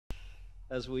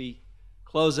As we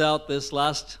close out this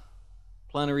last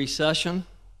plenary session,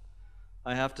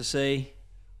 I have to say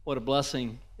what a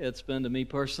blessing it's been to me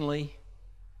personally.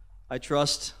 I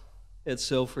trust it's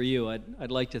so for you.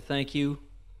 I'd like to thank you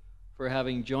for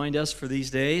having joined us for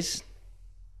these days.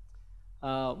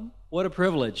 What a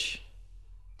privilege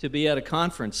to be at a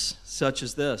conference such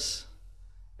as this,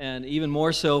 and even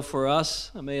more so for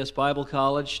us, Emmaus Bible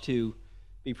College, to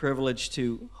be privileged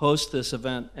to host this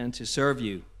event and to serve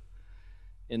you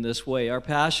in this way. Our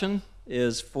passion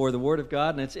is for the Word of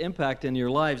God and its impact in your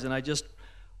lives, and I just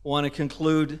want to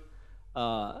conclude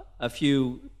a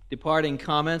few departing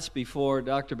comments before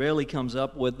Dr. Bailey comes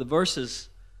up with the verses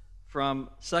from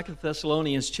 2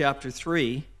 Thessalonians chapter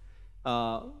 3,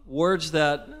 words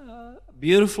that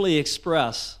beautifully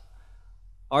express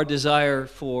our desire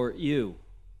for you.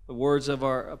 The words of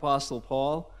our Apostle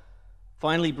Paul.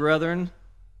 Finally, brethren,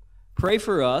 pray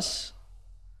for us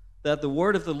that the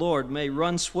word of the Lord may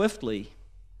run swiftly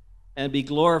and be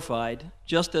glorified,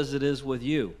 just as it is with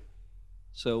you.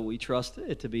 So we trust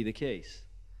it to be the case.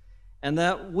 And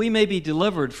that we may be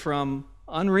delivered from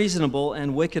unreasonable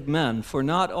and wicked men, for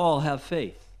not all have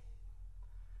faith.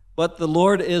 But the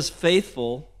Lord is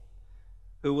faithful,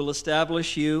 who will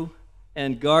establish you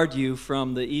and guard you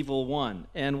from the evil one.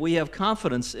 And we have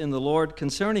confidence in the Lord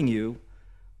concerning you,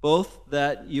 both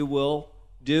that you will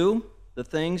do the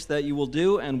things that you will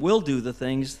do and will do the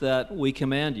things that we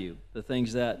command you, the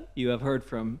things that you have heard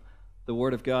from the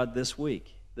Word of God this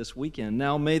weekend.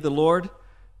 Now may the Lord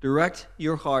direct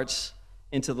your hearts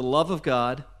into the love of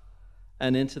God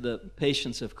and into the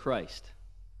patience of Christ.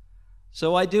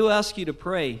 So I do ask you to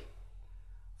pray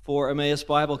for Emmaus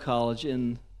Bible College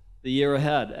in the year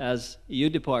ahead as you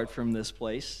depart from this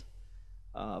place.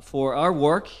 For our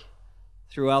work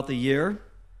throughout the year,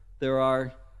 there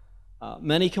are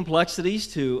many complexities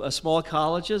to small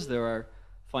colleges. There are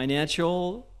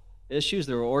financial issues,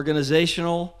 there are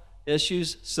organizational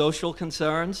issues, social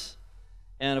concerns,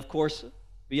 and of course,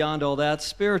 beyond all that,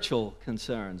 spiritual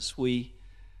concerns. We,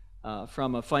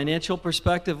 from a financial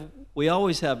perspective, we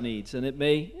always have needs, and it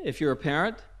may, if you're a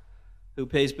parent who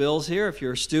pays bills here, if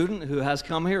you're a student who has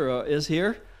come here or is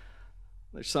here,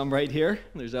 there's some right here,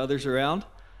 there's others around,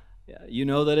 you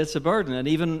know that it's a burden, and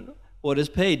even what is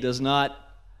paid does not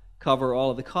cover all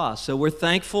of the costs. So we're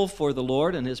thankful for the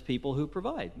Lord and His people who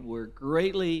provide. We're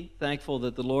greatly thankful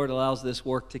that the Lord allows this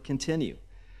work to continue.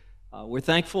 We're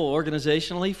thankful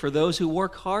organizationally for those who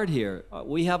work hard here.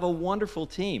 We have a wonderful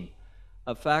team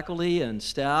of faculty and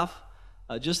staff.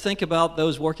 Just think about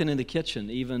those working in the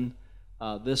kitchen, even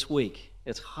this week.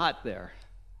 It's hot there,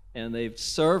 and they've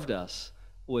served us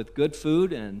with good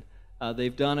food, and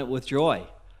they've done it with joy.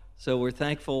 So we're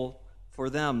thankful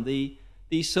for them.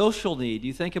 The social need,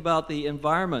 you think about the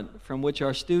environment from which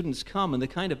our students come and the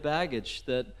kind of baggage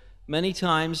that many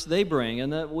times they bring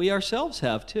and that we ourselves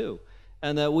have too,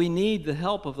 and that we need the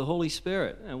help of the Holy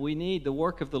Spirit, and we need the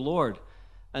work of the Lord,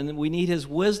 and we need His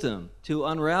wisdom to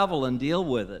unravel and deal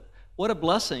with it. What a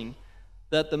blessing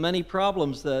that the many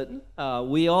problems that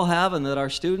we all have and that our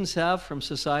students have from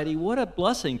society, what a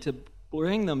blessing to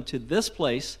bring them to this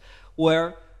place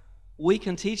where we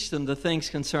can teach them the things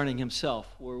concerning Himself,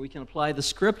 where we can apply the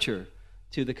Scripture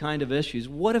to the kind of issues.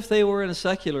 What if they were in a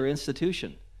secular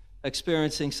institution,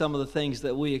 experiencing some of the things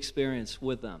that we experience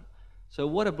with them? So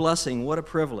what a blessing, what a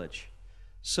privilege.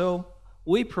 So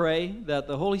we pray that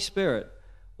the Holy Spirit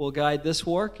will guide this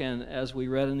work, and as we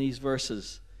read in these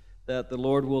verses, that the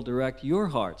Lord will direct your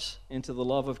hearts into the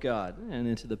love of God and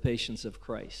into the patience of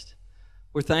Christ.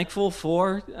 We're thankful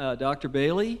for Dr.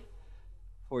 Bailey,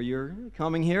 for your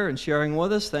coming here and sharing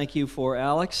with us. Thank you for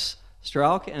Alex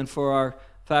Strauch and for our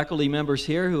faculty members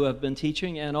here who have been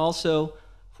teaching, and also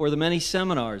for the many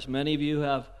seminars. Many of you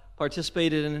have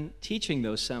participated in teaching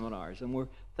those seminars, and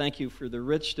thank you for the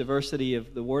rich diversity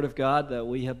of the Word of God that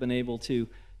we have been able to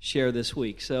share this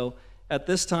week. So at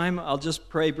this time, I'll just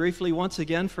pray briefly once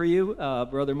again for you,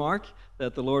 Brother Mark,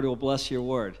 that the Lord will bless your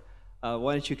word.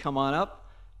 Why don't you come on up,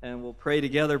 and we'll pray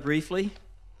together briefly.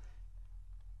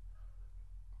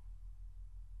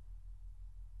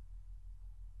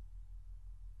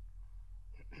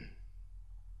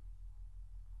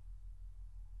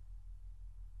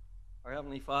 Our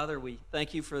Heavenly Father, we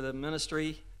thank you for the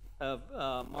ministry of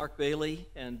Mark Bailey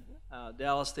and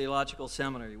Dallas Theological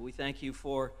Seminary. We thank you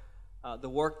for the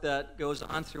work that goes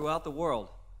on throughout the world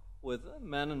with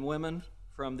men and women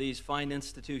from these fine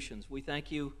institutions. We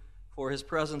thank you for his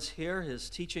presence here, his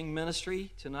teaching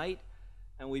ministry tonight,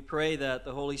 and we pray that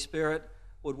the Holy Spirit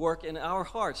would work in our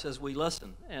hearts as we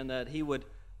listen, and that he would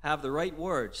have the right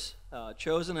words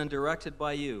chosen and directed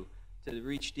by you to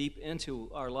reach deep into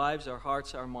our lives, our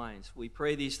hearts, our minds. We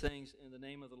pray these things in the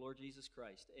name of the Lord Jesus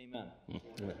Christ. Amen.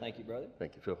 Amen. Thank you, brother.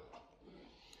 Thank you, Phil.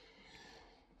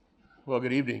 Well,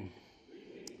 good evening.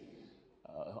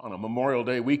 On a Memorial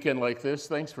Day weekend like this,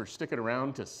 thanks for sticking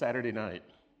around to Saturday night.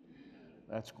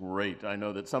 That's great. I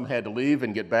know that some had to leave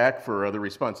and get back for other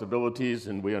responsibilities,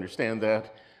 and we understand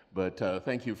that. But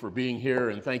thank you for being here,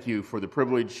 and thank you for the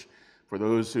privilege for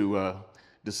those who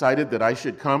decided that I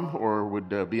should come or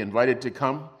would be invited to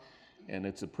come. And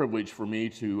it's a privilege for me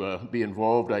to be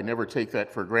involved. I never take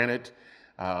that for granted.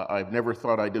 I've never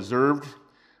thought I deserved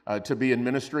to be in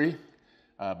ministry,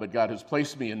 but God has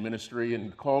placed me in ministry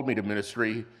and called me to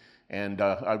ministry, and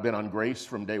I've been on grace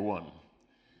from day one.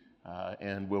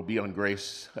 And will be on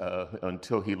grace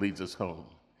until he leads us home.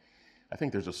 I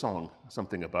think there's a song,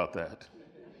 something about that.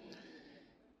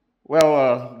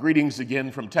 Well, greetings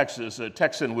again from Texas. A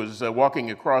Texan was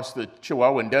walking across the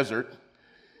Chihuahuan Desert,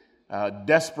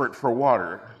 desperate for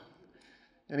water.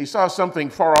 And he saw something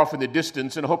far off in the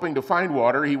distance, and hoping to find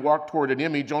water, he walked toward an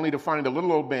image only to find a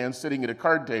little old man sitting at a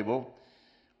card table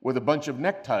with a bunch of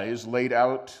neckties laid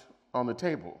out on the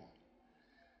table.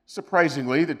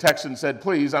 Surprisingly, the Texan said,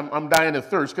 "Please, I'm dying of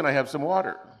thirst. Can I have some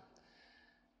water?"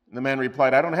 And the man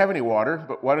replied, "I don't have any water,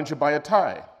 but why don't you buy a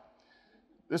tie?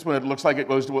 This one, it looks like it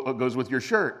goes with your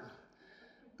shirt."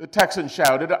 The Texan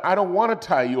shouted, "I don't want a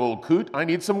tie, you old coot. I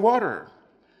need some water."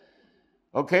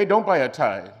 "Okay, don't buy a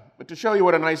tie. But to show you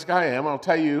what a nice guy I am, I'll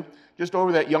tell you, just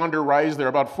over that yonder rise there,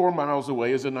 about 4 miles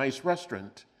away, is a nice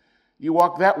restaurant. You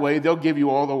walk that way, they'll give you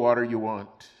all the water you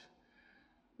want."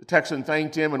 The Texan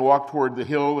thanked him and walked toward the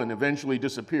hill and eventually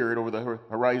disappeared over the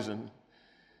horizon.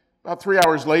 About 3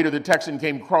 hours later, the Texan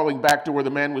came crawling back to where the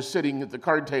man was sitting at the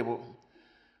card table.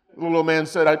 The little old man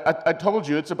said, I told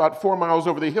you, it's about 4 miles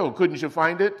over the hill. Couldn't you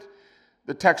find it?"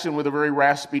 The Texan, with a very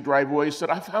raspy, dry voice,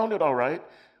 said, "I found it all right,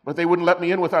 but they wouldn't let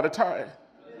me in without a tie."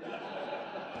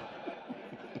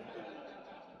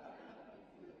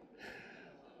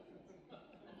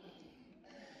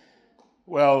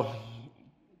 Well,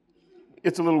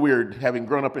 it's a little weird, having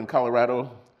grown up in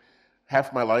Colorado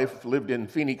half my life, lived in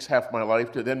Phoenix half my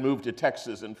life, to then move to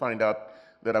Texas and find out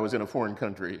that I was in a foreign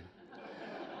country.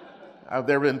 I've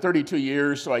there been 32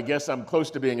 years, so I guess I'm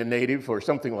close to being a native or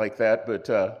something like that, but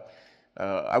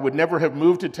I would never have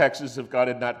moved to Texas if God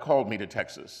had not called me to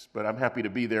Texas. But I'm happy to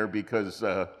be there because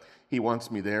he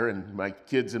wants me there, and my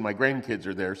kids and my grandkids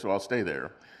are there, so I'll stay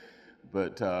there.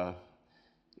 But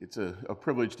it's a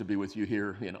privilege to be with you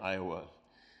here in Iowa.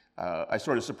 I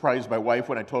sort of surprised my wife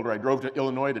when I told her I drove to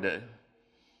Illinois today.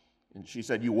 And she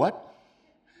said, "You what?"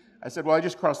 I said, "Well, I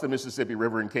just crossed the Mississippi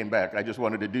River and came back. I just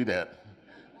wanted to do that."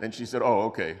 And she said, "Oh,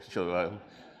 okay." So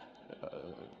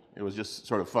it was just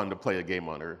sort of fun to play a game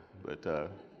on her.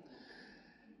 But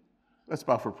let's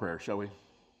bow for prayer, shall we?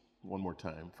 One more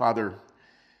time. Father,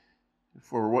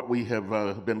 for what we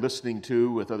have been listening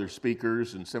to with other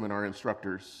speakers and seminar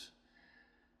instructors,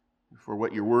 for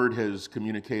what your word has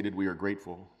communicated, we are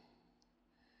grateful.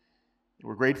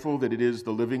 We're grateful that it is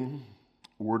the living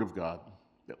word of God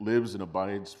that lives and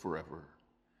abides forever.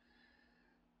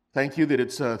 Thank you that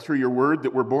it's through your word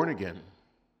that we're born again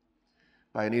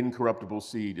by an incorruptible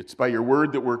seed. It's by your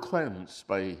word that we're cleansed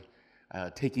by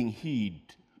taking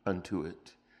heed unto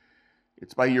it.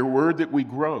 It's by your word that we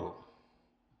grow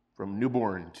from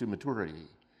newborn to maturity.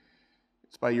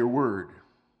 It's by your word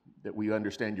that we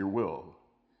understand your will.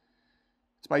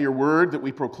 It's by your word that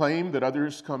we proclaim that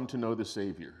others come to know the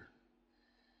Savior.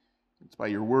 It's by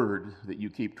your word that you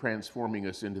keep transforming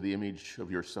us into the image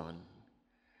of your Son.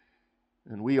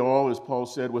 And we all, as Paul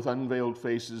said, with unveiled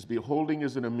faces, beholding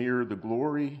as in a mirror the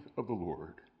glory of the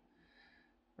Lord,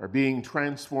 are being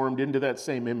transformed into that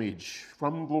same image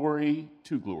from glory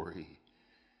to glory,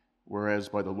 whereas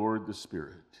by the Lord the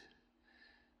Spirit.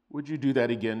 Would you do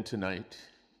that again tonight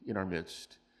in our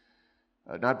midst?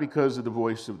 Not because of the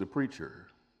voice of the preacher,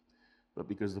 but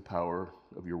because of the power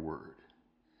of your word.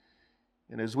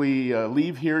 And as we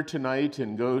leave here tonight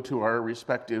and go to our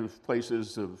respective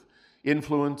places of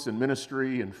influence and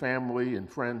ministry and family and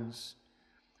friends,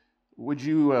 would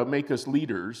you make us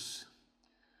leaders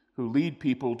who lead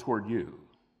people toward you,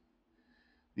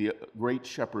 the great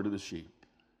shepherd of the sheep?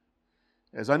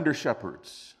 As under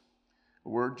shepherds,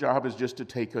 our job is just to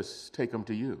take them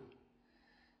to you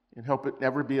and help it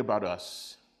never be about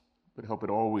us, but help it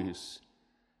always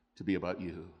to be about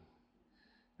you.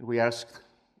 And we ask,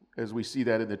 as we see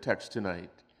that in the text tonight,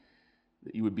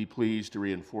 that you would be pleased to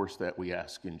reinforce that, we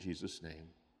ask in Jesus' name.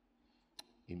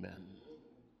 Amen.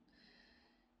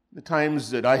 The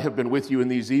times that I have been with you in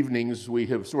these evenings, we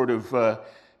have sort of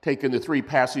taken the three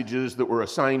passages that were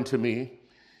assigned to me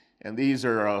And these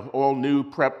are all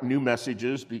new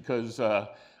messages because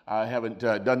I haven't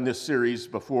done this series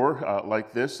before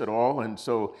like this at all. And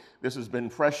so this has been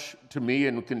fresh to me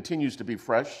and continues to be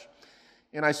fresh.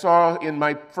 And I saw in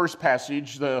my first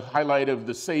passage the highlight of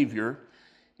the Savior.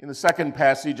 In the second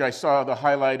passage, I saw the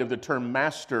highlight of the term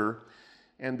master.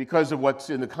 And because of what's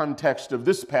in the context of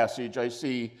this passage, I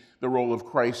see the role of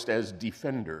Christ as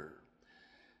defender.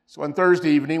 So on Thursday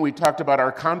evening, we talked about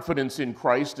our confidence in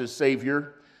Christ as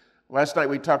Savior. Last night,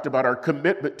 we talked about our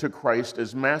commitment to Christ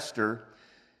as master.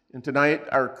 And tonight,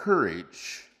 our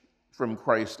courage from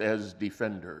Christ as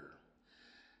defender.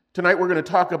 Tonight, we're going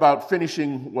to talk about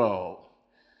finishing well.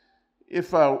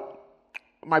 If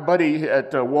my buddy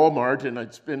at Walmart, and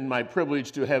it's been my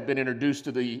privilege to have been introduced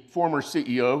to the former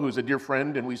CEO, who's a dear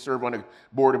friend, and we serve on a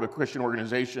board of a Christian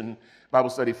organization, Bible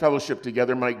Study Fellowship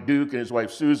together, Mike Duke and his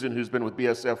wife Susan, who's been with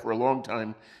BSF for a long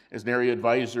time as an area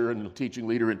advisor and teaching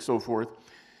leader and so forth.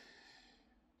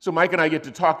 So Mike and I get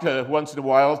to talk once in a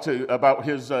while about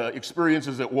his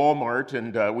experiences at Walmart,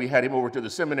 and we had him over to the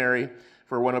seminary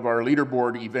for one of our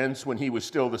leaderboard events when he was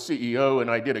still the CEO, and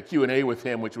I did a Q&A with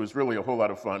him, which was really a whole lot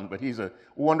of fun. But he's a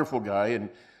wonderful guy, and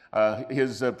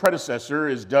his predecessor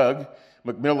is Doug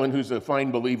McMillan, who's a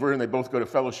fine believer, and they both go to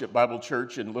Fellowship Bible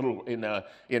Church in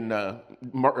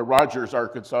Rogers,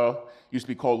 Arkansas. Used to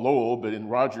be called Lowell, but in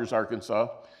Rogers, Arkansas.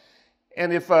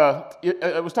 And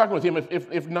I was talking with him,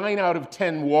 if 9 out of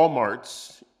 10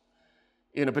 Walmarts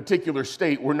in a particular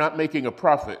state were not making a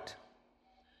profit,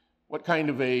 what kind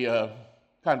of a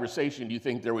conversation do you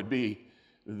think there would be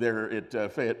there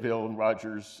at Fayetteville and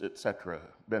Rogers, etc.,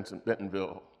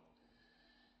 Bentonville?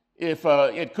 If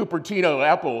at Cupertino,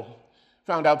 Apple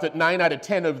found out that 9 out of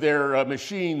 10 of their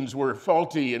machines were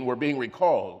faulty and were being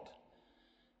recalled,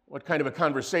 what kind of a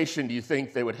conversation do you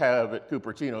think they would have at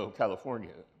Cupertino, California?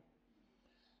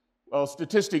 Well,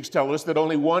 statistics tell us that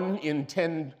only 1 in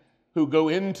 10 who go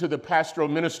into the pastoral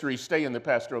ministry stay in the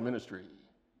pastoral ministry.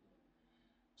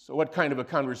 So what kind of a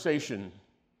conversation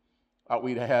ought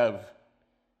we to have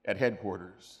at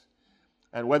headquarters?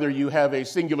 And whether you have a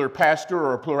singular pastor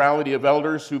or a plurality of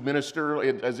elders who minister,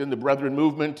 as in the Brethren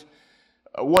movement,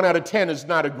 1 out of 10 is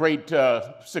not a great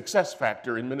success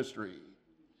factor in ministry.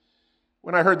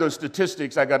 When I heard those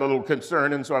statistics, I got a little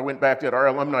concerned, and so I went back to our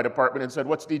alumni department and said,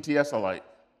 what's DTS like?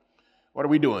 What are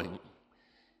we doing?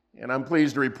 And I'm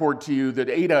pleased to report to you that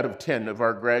 8 out of 10 of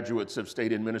our graduates have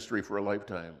stayed in ministry for a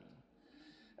lifetime.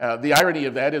 The irony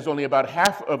of that is only about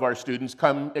half of our students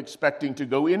come expecting to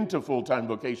go into full-time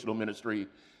vocational ministry.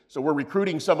 So we're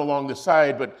recruiting some along the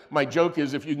side, but my joke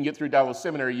is if you can get through Dallas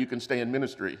Seminary, you can stay in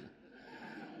ministry.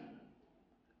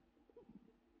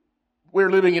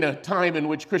 We're living in a time in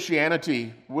which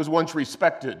Christianity was once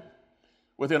respected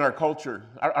within our culture.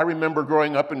 I remember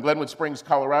growing up in Glenwood Springs,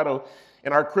 Colorado,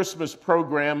 and our Christmas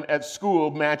program at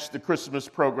school matched the Christmas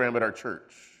program at our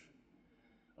church.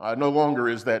 No longer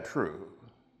is that true.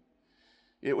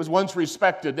 It was once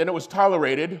respected, then it was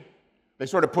tolerated. They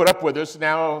sort of put up with us.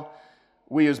 Now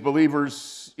we as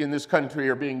believers in this country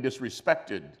are being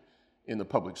disrespected in the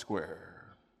public square.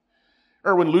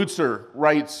 Erwin Lutzer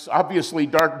writes, obviously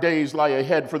dark days lie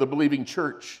ahead for the believing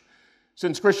church,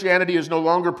 since Christianity is no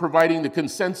longer providing the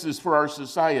consensus for our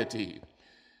society.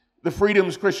 The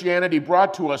freedoms Christianity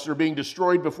brought to us are being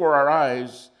destroyed before our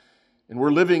eyes, and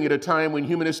we're living at a time when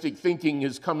humanistic thinking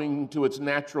is coming to its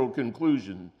natural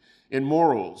conclusion in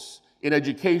morals, in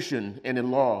education, and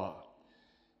in law.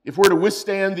 If we're to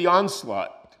withstand the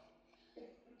onslaught,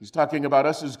 he's talking about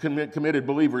us as committed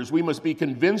believers, we must be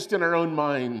convinced in our own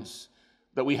minds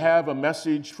that we have a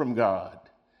message from God,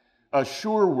 a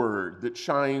sure word that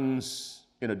shines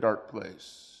in a dark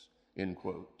place, end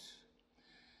quote.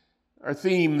 Our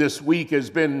theme this week has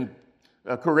been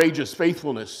courageous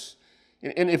faithfulness.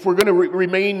 And if we're going to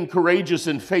remain courageous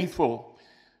and faithful,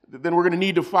 then we're going to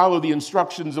need to follow the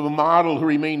instructions of a model who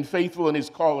remained faithful in his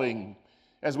calling,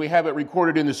 as we have it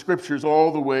recorded in the scriptures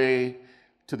all the way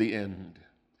to the end.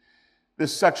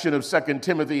 This section of 2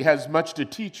 Timothy has much to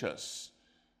teach us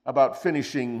about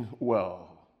finishing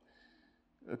well.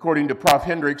 According to Prof.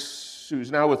 Hendricks,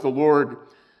 who's now with the Lord,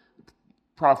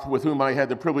 Prof. with whom I had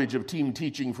the privilege of team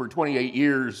teaching for 28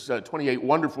 years, 28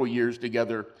 wonderful years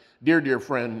together, dear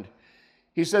friend,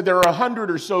 he said there are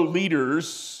 100 or so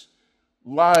leaders'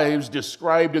 lives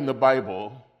described in the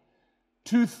Bible,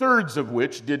 2/3 of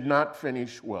which did not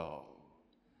finish well.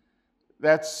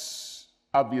 That's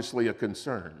obviously a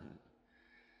concern.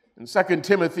 And 2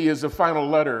 Timothy is a final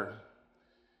letter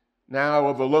now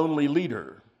of a lonely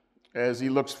leader as he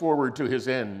looks forward to his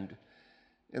end.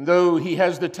 And though he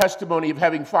has the testimony of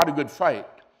having fought a good fight,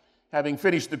 having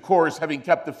finished the course, having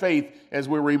kept the faith, as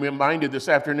we were reminded this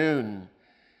afternoon,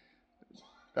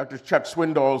 Dr. Chuck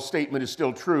Swindoll's statement is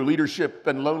still true. Leadership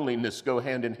and loneliness go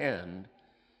hand in hand.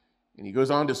 And he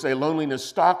goes on to say, loneliness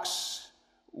stalks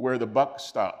where the buck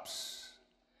stops.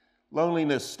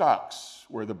 Loneliness stalks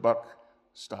where the buck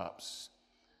stops.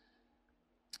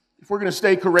 If we're going to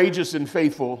stay courageous and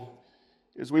faithful,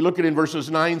 as we look at in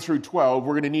verses 9 through 12,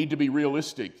 we're going to need to be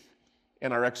realistic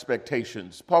in our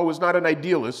expectations. Paul was not an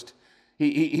idealist.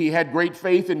 He had great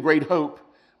faith and great hope,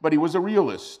 but he was a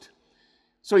realist.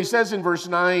 So he says in verse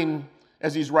 9,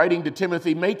 as he's writing to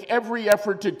Timothy, make every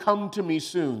effort to come to me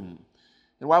soon.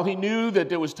 And while he knew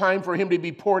that it was time for him to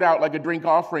be poured out like a drink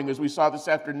offering, as we saw this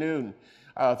afternoon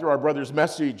through our brother's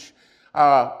message,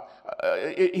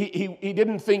 he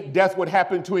didn't think death would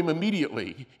happen to him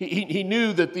immediately. He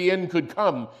knew that the end could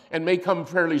come and may come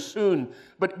fairly soon,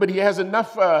 but he has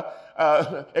enough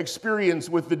experience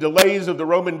with the delays of the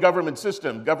Roman government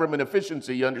system. Government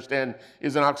efficiency, you understand,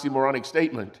 is an oxymoronic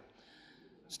statement.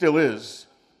 Still is.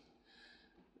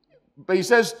 But he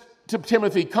says to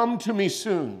Timothy, come to me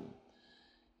soon.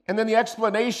 And then the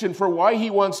explanation for why he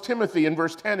wants Timothy in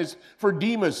verse 10 is, for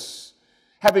Demas,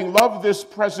 having loved this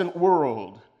present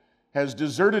world, has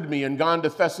deserted me and gone to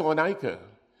Thessalonica.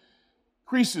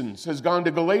 Crescens has gone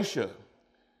to Galatia.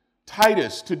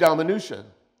 Titus to Dalmatia.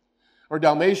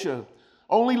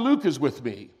 Only Luke is with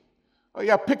me. Oh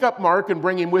yeah, pick up Mark and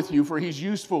bring him with you, for he's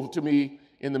useful to me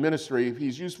in the ministry.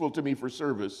 He's useful to me for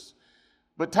service.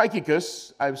 But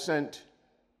Tychicus I've sent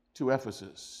to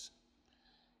Ephesus.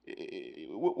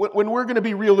 When we're going to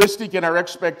be realistic in our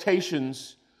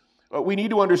expectations, we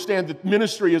need to understand that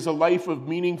ministry is a life of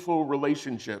meaningful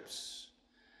relationships.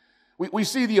 We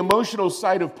see the emotional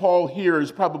side of Paul here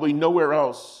is probably nowhere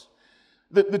else.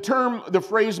 The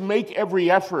phrase make every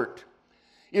effort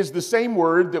is the same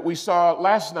word that we saw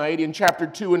last night in chapter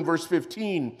 2 and verse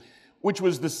 15, which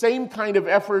was the same kind of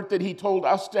effort that he told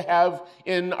us to have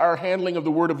in our handling of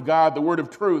the Word of God, the Word of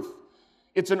truth.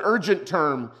 It's an urgent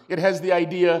term. It has the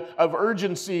idea of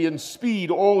urgency and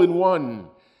speed all in one.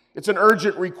 It's an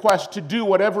urgent request to do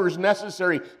whatever is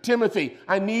necessary. Timothy,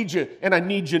 I need you, and I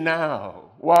need you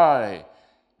now. Why?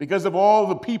 Because of all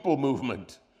the people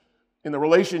movement in the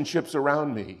relationships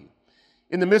around me.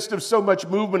 In the midst of so much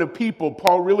movement of people,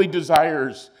 Paul really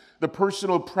desires the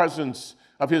personal presence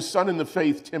of his son in the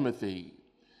faith, Timothy.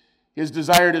 His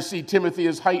desire to see Timothy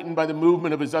is heightened by the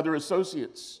movement of his other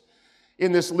associates.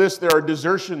 In this list, there are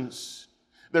desertions,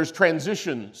 there's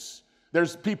transitions,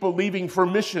 there's people leaving for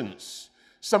missions.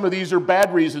 Some of these are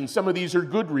bad reasons, some of these are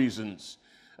good reasons.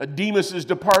 Demas is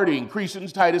departing,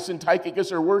 Crescens, Titus, and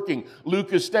Tychicus are working,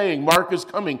 Luke is staying, Mark is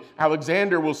coming,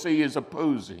 Alexander, we'll see, is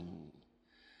opposing.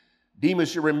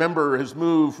 Demas, you remember, has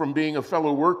moved from being a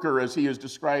fellow worker, as he is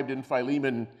described in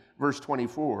Philemon, verse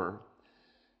 24,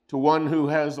 to one who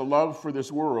has a love for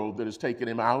this world that has taken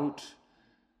him out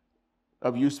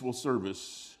of useful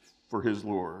service for his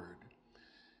Lord.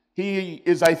 He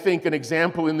is, I think, an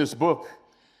example in this book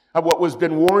of what was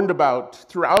been warned about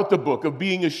throughout the book, of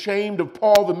being ashamed of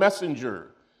Paul the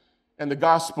messenger and the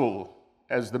gospel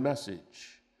as the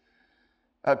message.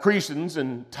 Crescens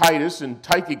and Titus and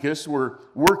Tychicus were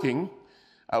working.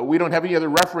 We don't have any other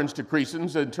reference to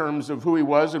Crescens in terms of who he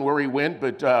was and where he went,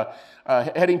 but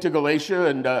heading to Galatia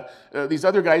and these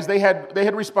other guys, they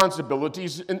had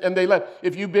responsibilities, and they left.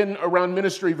 If you've been around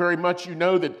ministry very much, you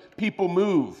know that people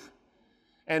move,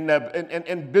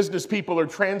 and business people are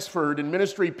transferred, and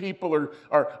ministry people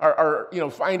are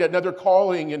find another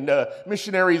calling, and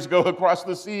missionaries go across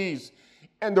the seas,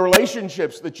 and the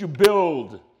relationships that you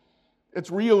build, it's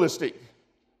realistic,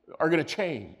 are going to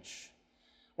change.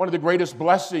 One of the greatest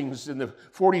blessings in the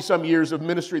 40-some years of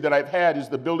ministry that I've had is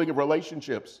the building of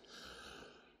relationships.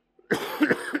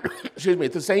 Excuse me.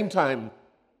 At the same time,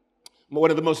 one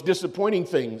of the most disappointing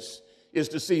things is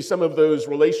to see some of those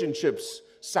relationships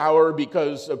sour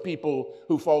because of people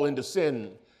who fall into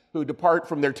sin, who depart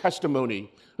from their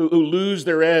testimony, who lose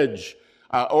their edge,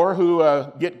 or who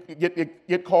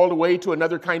get called away to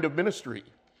another kind of ministry.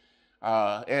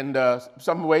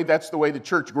 Some way, that's the way the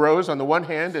church grows on the one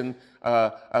hand, and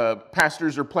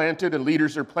pastors are planted and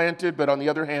leaders are planted, but on the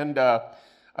other hand,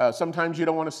 sometimes you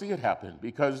don't want to see it happen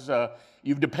because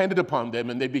you've depended upon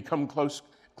them and they become close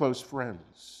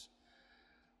friends.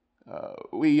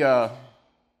 We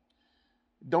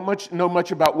don't know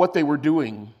much about what they were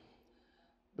doing,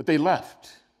 but they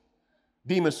left.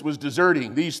 Demas was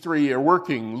deserting. These three are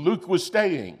working. Luke was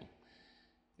staying.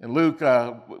 And Luke,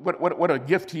 what a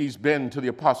gift he's been to the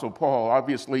Apostle Paul,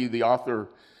 obviously the author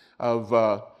of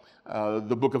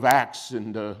the book of Acts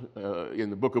and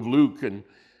in the book of Luke. And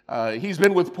He's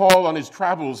been with Paul on his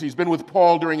travels. He's been with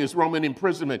Paul during his Roman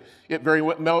imprisonment. It very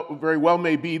well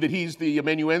may be that he's the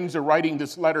amanuensis writing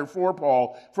this letter for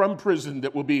Paul from prison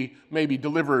that will be maybe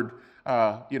delivered,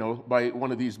 by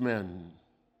one of these men.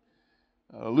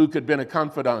 Luke had been a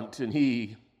confidant, and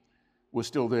he was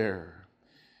still there.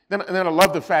 Then I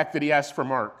love the fact that he asked for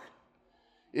Mark.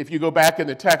 If you go back in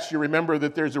the text, you remember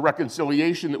that there's a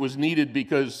reconciliation that was needed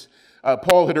because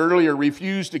Paul had earlier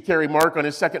refused to carry Mark on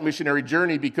his second missionary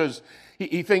journey because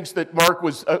he thinks that Mark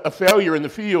was a failure in the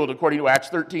field, according to Acts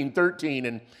 13:13.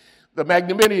 And the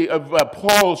magnanimity of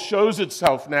Paul shows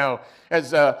itself now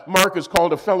as Mark is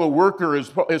called a fellow worker,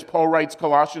 as Paul writes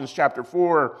Colossians chapter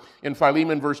 4 in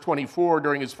Philemon verse 24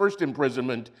 during his first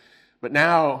imprisonment. But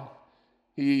now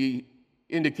he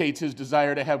indicates his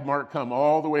desire to have Mark come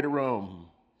all the way to Rome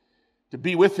to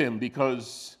be with him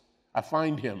because I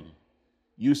find him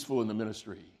useful in the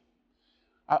ministry.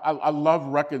 I love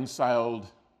reconciled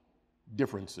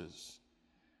differences.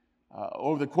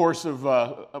 Over the course of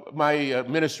my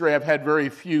ministry, I've had very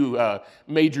few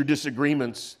major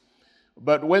disagreements.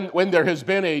 But when there has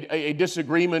been a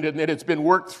disagreement and that it's been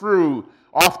worked through,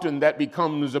 often that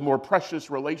becomes a more precious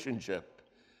relationship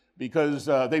because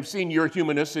they've seen your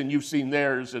humanness and you've seen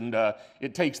theirs, and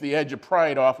it takes the edge of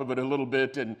pride off of it a little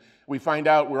bit, and we find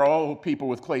out we're all people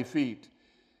with clay feet.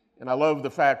 And I love the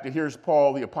fact that here's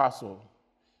Paul the apostle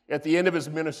at the end of his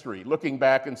ministry looking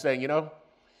back and saying,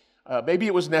 maybe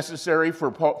it was necessary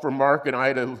for Mark and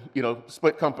I to,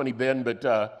 split company then, but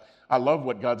I love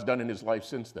what God's done in his life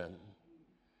since then.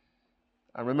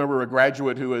 I remember a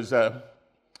graduate who was,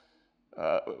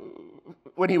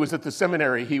 when he was at the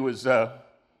seminary, he was a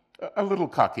little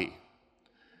cocky.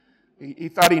 He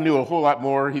thought he knew a whole lot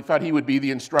more. He thought he would be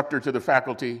the instructor to the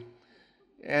faculty.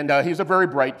 And he's a very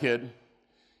bright kid.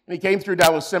 And he came through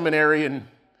Dallas Seminary and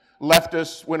left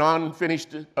us, went on,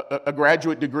 finished a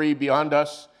graduate degree beyond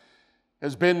us,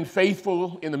 has been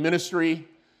faithful in the ministry.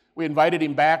 We invited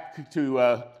him back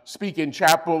to speak in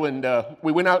chapel, and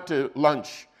we went out to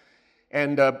lunch.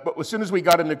 And but as soon as we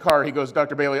got in the car, he goes,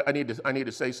 "Dr. Bailey, I need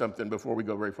to say something before we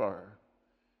go very far."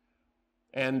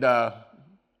 And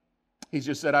he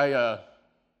just said,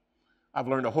 I've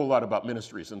learned a whole lot about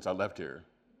ministry since I left here.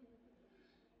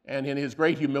 And in his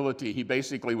great humility, he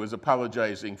basically was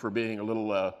apologizing for being a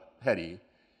little heady.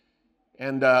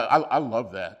 And I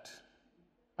love that.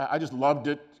 I just loved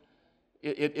it.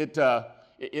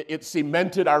 It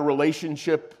cemented our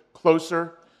relationship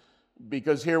closer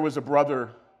because here was a brother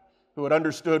who had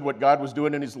understood what God was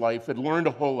doing in his life, had learned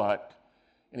a whole lot,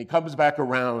 and he comes back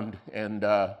around, and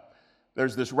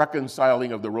there's this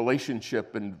reconciling of the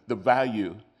relationship and the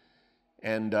value,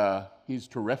 and he's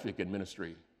terrific in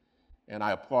ministry, and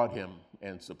I applaud him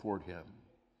and support him.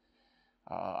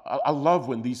 I love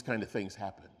when these kind of things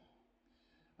happen.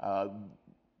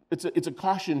 It's a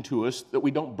caution to us that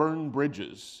we don't burn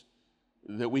bridges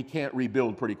that we can't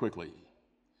rebuild pretty quickly,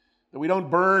 that we don't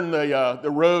burn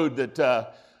the road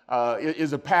that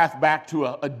is a path back to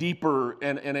a deeper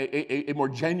and a more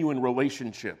genuine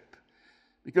relationship.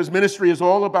 Because ministry is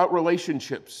all about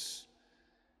relationships.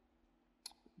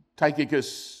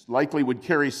 Tychicus likely would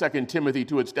carry 2 Timothy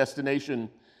to its destination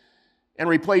and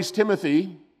replace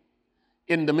Timothy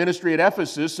in the ministry at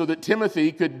Ephesus so that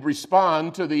Timothy could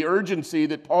respond to the urgency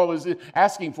that Paul is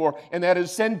asking for, and that is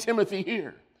send Timothy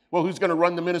here. Well, who's going to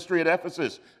run the ministry at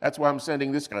Ephesus? That's why I'm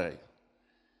sending this guy.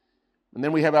 And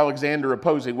then we have Alexander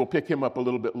opposing. We'll pick him up a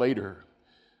little bit later.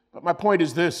 But my point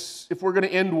is this: if we're going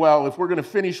to end well, if we're going to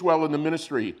finish well in the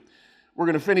ministry, we're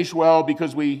going to finish well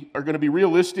because we are going to be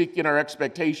realistic in our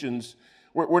expectations.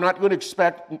 We're not going to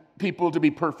expect people to be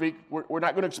perfect. We're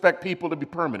not going to expect people to be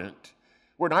permanent.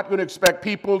 We're not going to expect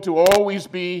people to always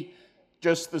be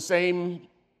just the same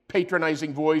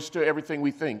patronizing voice to everything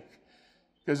we think.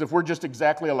 Because if we're just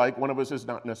exactly alike, one of us is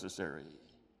not necessary.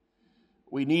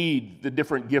 We need the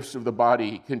different gifts of the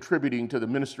body contributing to the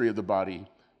ministry of the body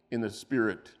in the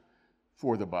spirit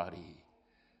for the body.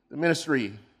 The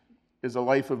ministry is a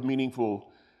life of meaningful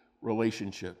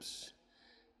relationships.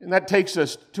 And that takes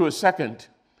us to a second,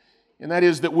 and that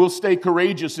is that we'll stay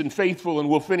courageous and faithful and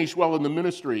we'll finish well in the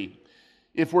ministry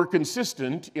if we're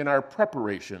consistent in our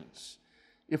preparations.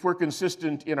 If we're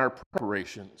consistent in our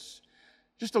preparations.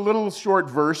 Just a little short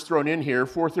verse thrown in here,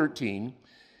 4:13.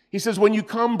 He says, "When you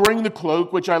come, bring the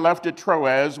cloak which I left at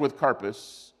Troas with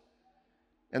Carpus,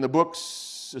 and the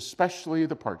books, especially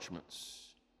the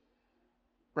parchments."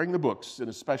 Bring the books, and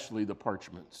especially the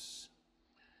parchments.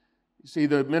 You see,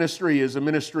 the ministry is a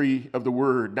ministry of the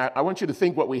Word. Now, I want you to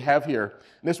think what we have here.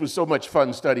 And this was so much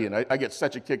fun studying. I get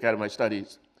such a kick out of my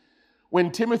studies.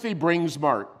 When Timothy brings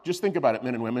Mark, just think about it,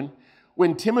 men and women.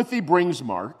 When Timothy brings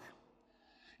Mark,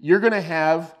 you're going to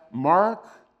have Mark,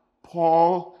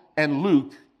 Paul, and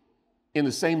Luke in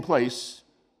the same place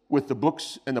with the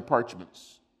books and the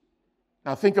parchments.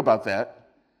 Now think about that.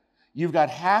 You've got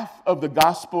half of the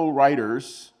gospel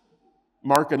writers,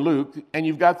 Mark and Luke, and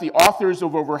you've got the authors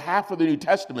of over half of the New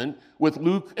Testament with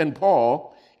Luke and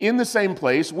Paul in the same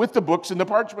place with the books and the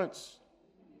parchments.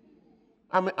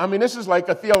 I mean, this is like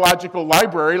a theological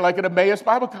library, like at Emmaus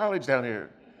Bible College down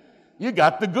here. You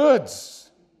got the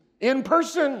goods in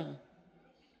person.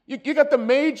 You got the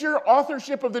major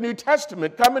authorship of the New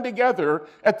Testament coming together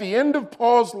at the end of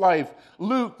Paul's life,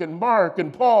 Luke and Mark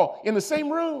and Paul in the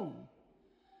same room.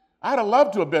 I'd have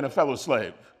loved to have been a fellow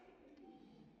slave,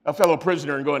 a fellow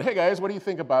prisoner, and going, hey guys, what do you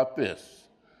think about this?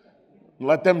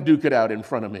 Let them duke it out in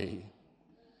front of me.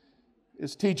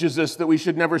 This teaches us that we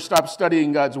should never stop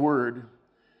studying God's Word.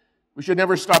 We should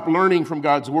never stop learning from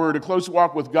God's Word. A close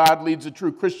walk with God leads a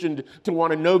true Christian to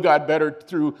want to know God better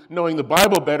through knowing the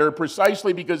Bible better,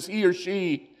 precisely because he or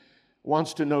she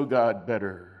wants to know God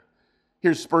better.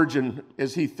 Here's Spurgeon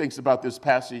as he thinks about this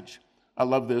passage. I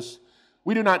love this.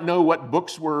 We do not know what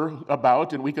books were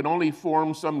about, and we can only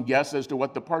form some guess as to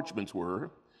what the parchments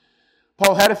were.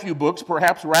 Paul had a few books,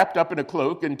 perhaps wrapped up in a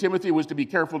cloak, and Timothy was to be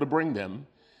careful to bring them.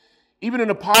 Even an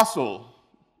apostle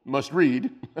must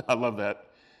read. I love that.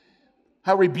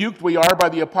 How rebuked we are by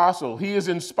the apostle. He is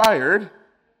inspired,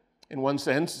 in one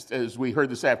sense, as we heard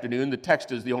this afternoon. The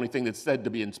text is the only thing that's said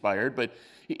to be inspired, but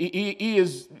he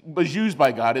was used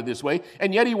by God in this way,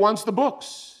 and yet he wants the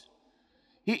books.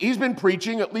 He's been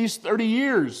preaching at least 30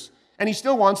 years, and he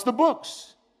still wants the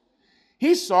books.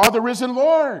 He saw the risen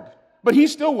Lord, but he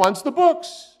still wants the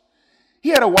books. He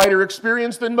had a wider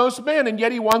experience than most men, and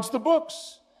yet he wants the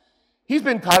books. He's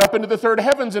been caught up into the third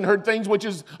heavens and heard things which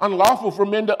is unlawful for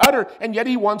men to utter, and yet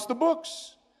he wants the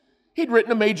books. He'd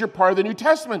written a major part of the New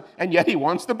Testament, and yet he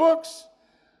wants the books.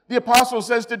 The apostle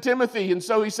says to Timothy, and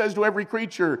so he says to every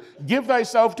creature, give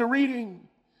thyself to reading.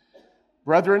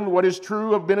 Brethren, what is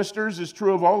true of ministers is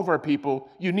true of all of our people.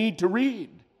 You need to read.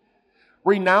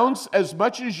 Renounce as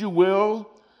much as you will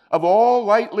of all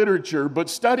light literature, but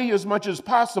study as much as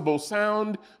possible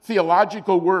sound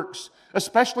theological works,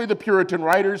 especially the Puritan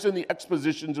writers and the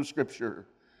expositions of Scripture.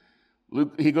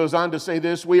 Luke, he goes on to say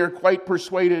this, we are quite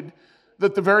persuaded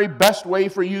that the very best way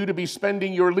for you to be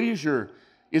spending your leisure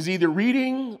is either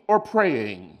reading or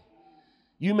praying.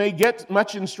 You may get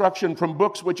much instruction from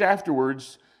books which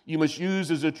afterwards you must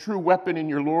use as a true weapon in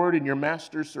your Lord and your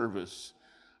Master's service.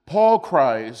 Paul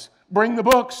cries, bring the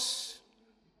books.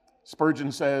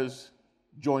 Spurgeon says,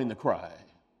 join the cry.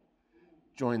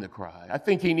 Join the cry. I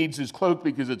think he needs his cloak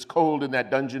because it's cold in that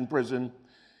dungeon prison.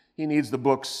 He needs the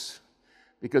books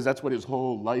because that's what his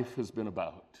whole life has been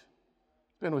about.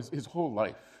 His whole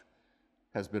life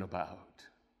has been about.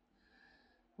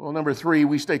 Well, number 3,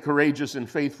 we stay courageous and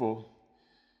faithful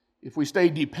if we stay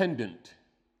dependent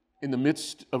in the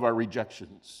midst of our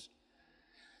rejections.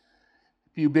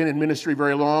 If you've been in ministry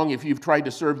very long, if you've tried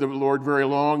to serve the Lord very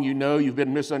long, you know you've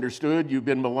been misunderstood, you've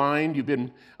been maligned, you've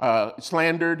been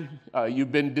slandered,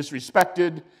 you've been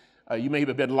disrespected, you may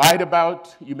have been lied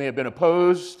about, you may have been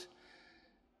opposed.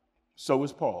 So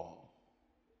was Paul.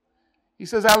 He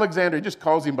says, Alexander, he just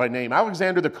calls him by name,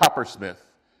 Alexander the coppersmith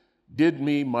did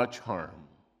me much harm.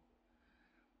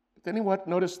 But then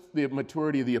notice the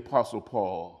maturity of the Apostle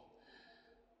Paul.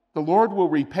 The Lord will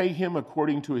repay him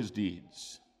according to his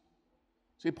deeds.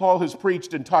 See, Paul has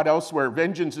preached and taught elsewhere,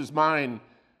 vengeance is mine,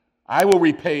 I will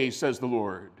repay, says the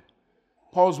Lord.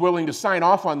 Paul's willing to sign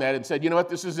off on that and said, you know what,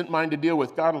 this isn't mine to deal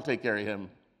with, God will take care of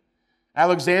him.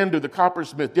 Alexander the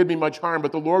coppersmith did me much harm,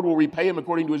 but the Lord will repay him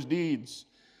according to his deeds.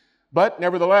 But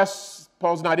nevertheless,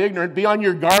 Paul's not ignorant, be on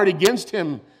your guard against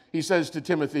him, he says to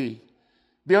Timothy.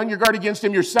 Be on your guard against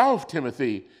him yourself,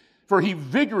 Timothy, for he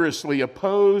vigorously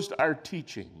opposed our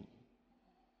teaching.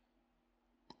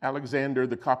 Alexander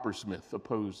the coppersmith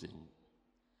opposing.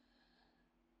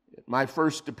 At my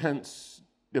first defense,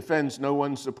 no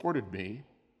one supported me.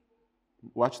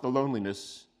 Watch the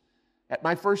loneliness. At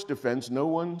my first defense, no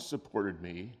one supported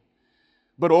me,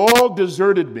 but all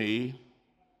deserted me.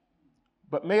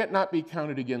 But may it not be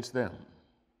counted against them.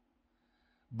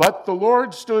 But the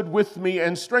Lord stood with me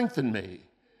and strengthened me,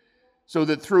 so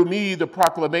that through me the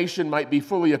proclamation might be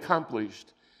fully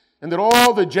accomplished, and that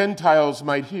all the Gentiles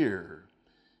might hear.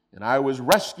 And I was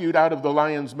rescued out of the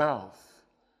lion's mouth.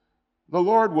 The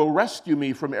Lord will rescue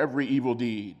me from every evil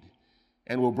deed,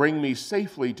 and will bring me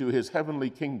safely to his heavenly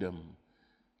kingdom.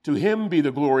 To him be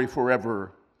the glory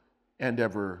forever and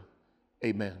ever.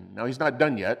 Amen. Now, he's not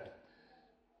done yet,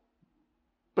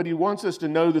 but he wants us to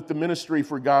know that the ministry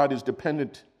for God is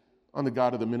dependent on the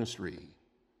God of the ministry.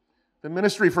 The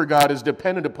ministry for God is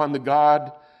dependent upon the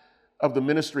God of the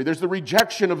ministry. There's the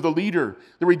rejection of the leader,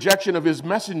 the rejection of his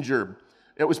messenger.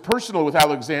 It was personal with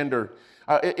Alexander.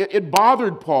 It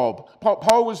bothered Paul.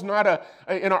 Paul was not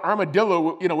an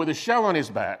armadillo, with a shell on his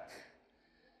back.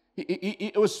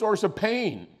 It was a source of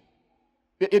pain.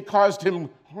 It caused him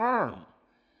harm.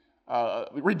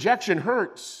 Rejection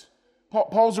hurts.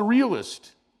 Paul's a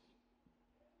realist.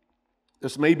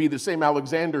 This may be the same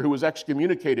Alexander who was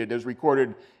excommunicated, as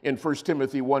recorded in 1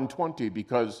 Timothy 1:20,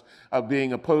 because of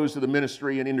being opposed to the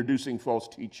ministry and introducing false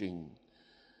teaching.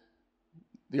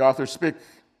 The author Spick,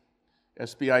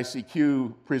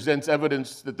 S-P-I-C-Q, presents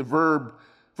evidence that the verb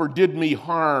 "for did me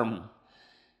harm,"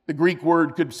 the Greek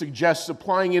word, could suggest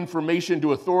supplying information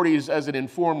to authorities as an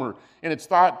informer. And it's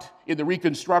thought in the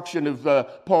reconstruction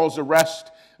of Paul's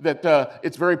arrest that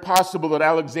it's very possible that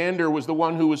Alexander was the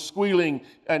one who was squealing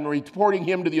and reporting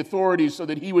him to the authorities so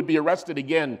that he would be arrested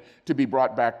again to be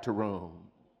brought back to Rome.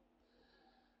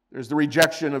 There's the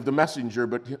rejection of the messenger,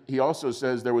 but he also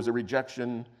says there was a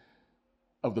rejection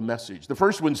of the message. The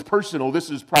first one's personal.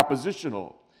 This is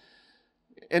propositional.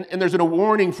 And there's a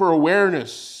warning for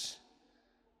awareness.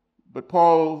 But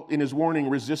Paul, in his warning,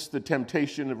 resists the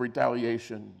temptation of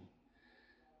retaliation.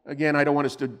 Again, I don't want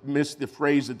us to miss the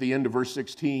phrase at the end of verse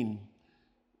 16.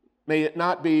 May it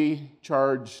not be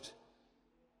charged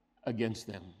against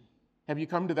them. Have you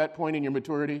come to that point in your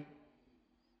maturity?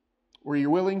 Were you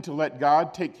willing to let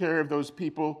God take care of those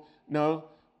people? No.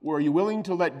 Were you willing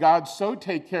to let God so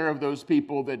take care of those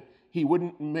people that he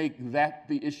wouldn't make that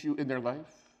the issue in their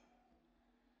life?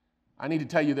 I need to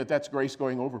tell you that that's grace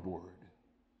going overboard.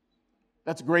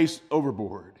 That's grace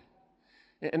overboard.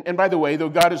 And by the way, though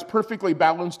God is perfectly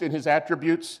balanced in his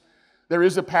attributes, there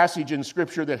is a passage in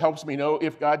Scripture that helps me know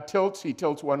if God tilts, he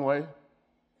tilts one way.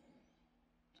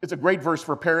 It's a great verse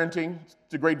for parenting.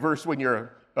 It's a great verse when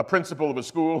you're a principal of a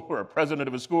school or a president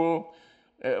of a school.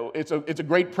 It's a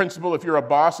great principle if you're a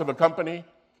boss of a company,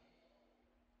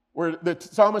 where the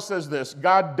psalmist says this: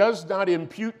 God does not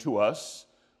impute to us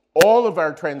all of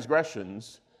our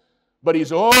transgressions, but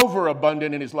he's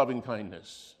overabundant in his loving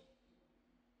kindness.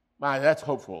 My, that's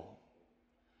hopeful.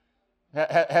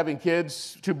 Having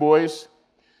kids, 2 boys,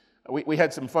 we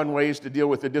had some fun ways to deal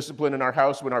with the discipline in our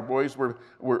house when our boys were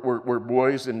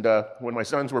boys, and when my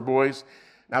sons were boys.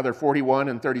 Now they're 41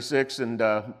 and 36, and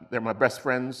they're my best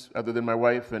friends other than my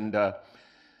wife. And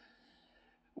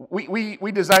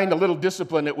we designed a little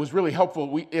discipline that was really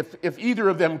helpful. If either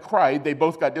of them cried, they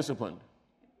both got disciplined.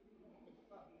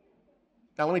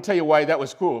 Now, let me tell you why that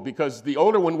was cool. Because the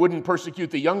older one wouldn't persecute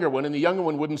the younger one, and the younger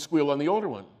one wouldn't squeal on the older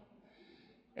one.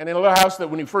 And in a little house that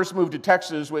when we first moved to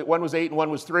Texas, one was 8 and one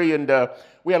was 3, and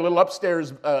we had a little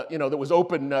upstairs, that was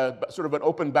open, sort of an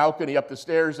open balcony up the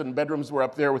stairs, and bedrooms were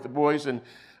up there with the boys, and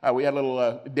we had a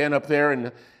little den up there,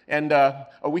 and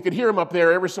we could hear them up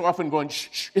there every so often going, "Shh,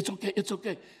 shh, it's okay, it's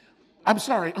okay. I'm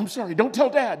sorry, don't tell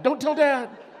Dad, don't tell Dad."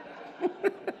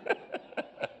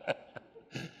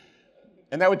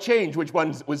 And that would change which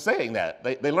one was saying that.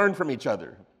 They learned from each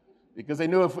other because they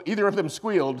knew if either of them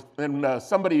squealed, then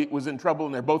somebody was in trouble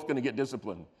and they're both going to get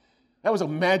disciplined. That was a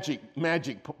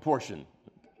magic portion,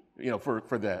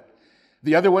 for that.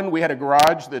 The other one, we had a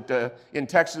garage that in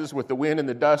Texas with the wind and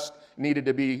the dust needed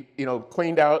to be,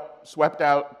 cleaned out, swept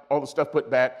out, all the stuff put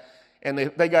back. And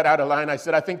they got out of line. I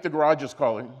said, "I think the garage is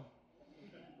calling."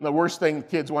 And the worst thing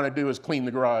kids want to do is clean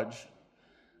the garage.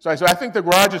 So I said, "I think the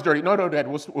garage is dirty." No, Dad,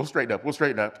 we'll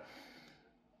straighten up.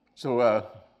 So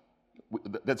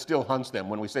that still haunts them.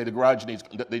 When we say the garage needs,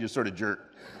 they just sort of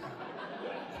jerk.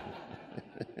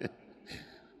 A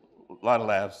lot of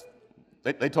laughs.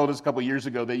 They told us a couple years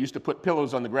ago they used to put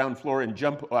pillows on the ground floor and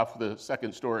jump off the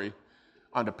second story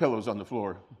onto pillows on the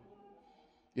floor.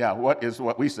 Yeah,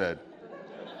 what we said.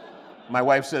 My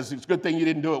wife says, "It's a good thing you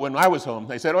didn't do it when I was home."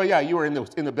 They said, "Oh yeah, you were in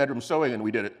the bedroom sewing and we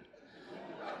did it."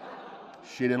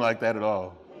 She didn't like that at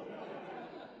all.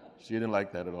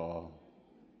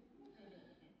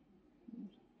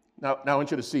 Now I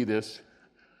want you to see this.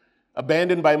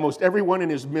 Abandoned by most everyone in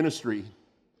his ministry,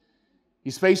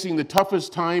 he's facing the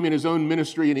toughest time in his own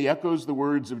ministry, and he echoes the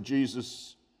words of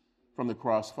Jesus from the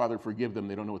cross: "Father, forgive them,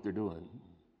 they don't know what they're doing."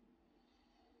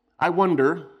 I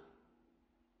wonder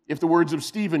if the words of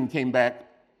Stephen came back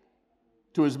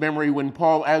to his memory when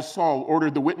Paul, as Saul,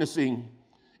 and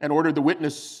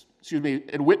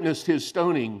witnessed his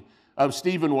stoning of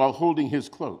Stephen while holding his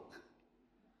cloak.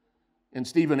 And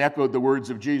Stephen echoed the words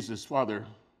of Jesus: "Father,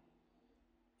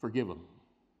 forgive them."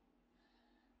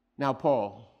 Now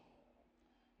Paul,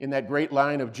 in that great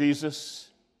line of Jesus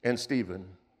and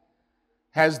Stephen,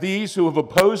 has these who have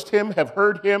opposed him, have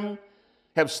hurt him,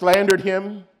 have slandered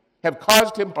him, have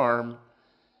caused him harm,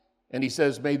 and he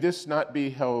says, "May this not be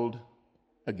held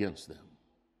against them.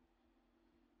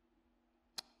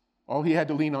 All he had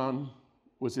to lean on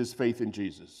was his faith in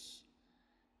Jesus.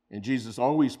 And Jesus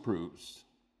always proves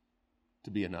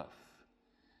to be enough.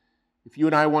 If you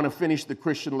and I want to finish the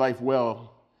Christian life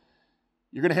well,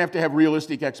 you're going to have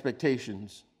realistic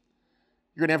expectations.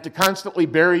 You're going to have to constantly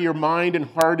bury your mind and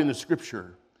heart in the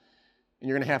Scripture. And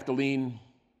you're going to have to lean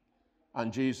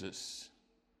on Jesus.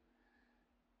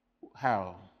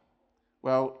 How?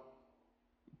 Well,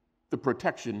 the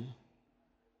protection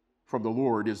from the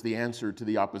Lord is the answer to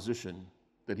the opposition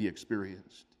that he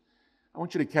experienced. I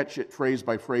want you to catch it phrase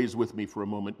by phrase with me for a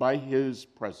moment. By his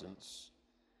presence.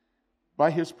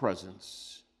 By his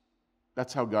presence.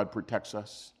 That's how God protects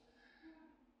us.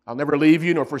 I'll never leave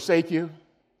you nor forsake you.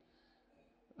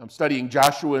 I'm studying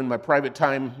Joshua in my private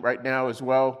time right now as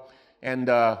well. And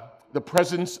the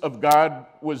presence of God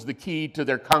was the key to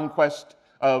their conquest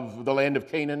of the land of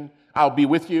Canaan. I'll be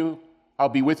with you. I'll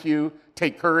be with you.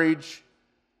 Take courage.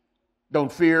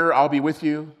 Don't fear. I'll be with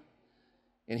you.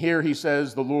 And here he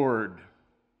says, the Lord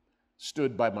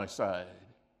stood by my side.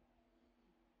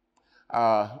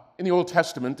 In the Old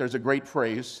Testament, there's a great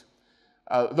phrase,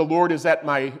 the Lord is at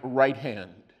my right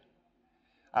hand.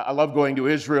 I love going to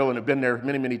Israel and have been there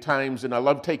many, many times, and I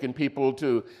love taking people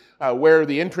to where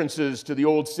the entrances to the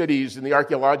old cities and the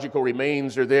archaeological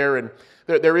remains are there, and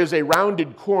there is a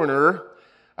rounded corner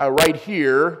right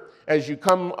here. As you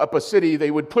come up a city,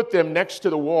 they would put them next to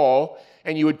the wall,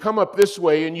 and you would come up this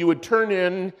way, and you would turn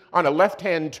in on a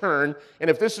left-hand turn, and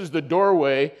if this is the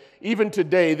doorway, even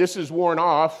today, this is worn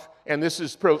off, and this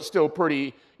is still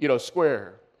pretty,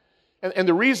 square. And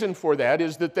the reason for that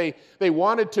is that they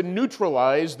wanted to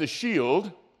neutralize the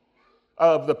shield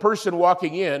of the person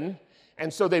walking in,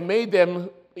 and so they made them,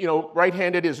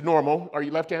 right-handed is normal. Are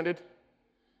you left-handed?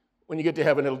 When you get to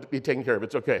heaven, it'll be taken care of.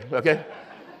 It's okay, okay?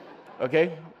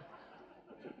 Okay?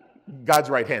 God's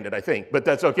right-handed, I think, but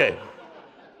that's okay.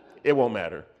 It won't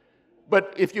matter.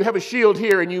 But if you have a shield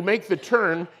here and you make the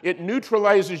turn, it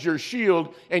neutralizes your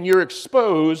shield and you're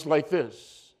exposed like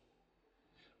this.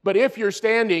 But if you're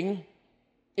standing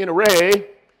in array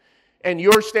and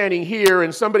you're standing here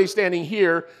and somebody's standing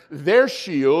here, their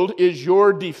shield is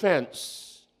your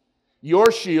defense.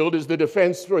 Your shield is the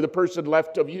defense for the person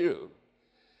left of you.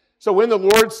 So when the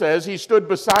Lord says, he stood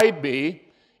beside me,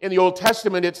 in the Old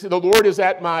Testament, it's the Lord is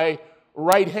at my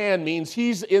right hand, means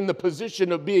he's in the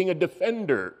position of being a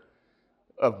defender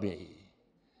of me.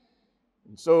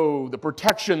 And so the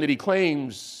protection that he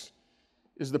claims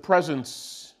is the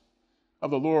presence of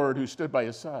the Lord who stood by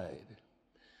his side.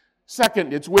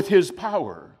 Second, it's with his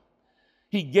power.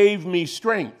 He gave me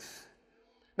strength.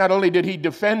 Not only did he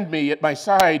defend me at my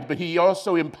side, but he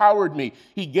also empowered me.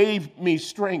 He gave me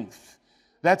strength.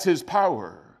 That's his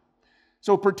power.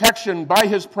 So protection by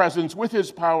his presence, with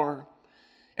his power.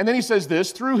 And then he says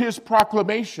this, through his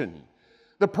proclamation.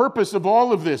 The purpose of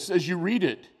all of this, as you read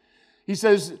it, he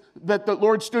says that the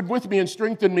Lord stood with me and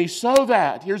strengthened me so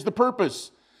that, here's the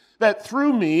purpose, that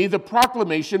through me the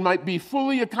proclamation might be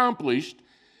fully accomplished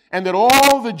and that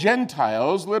all the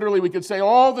Gentiles, literally we could say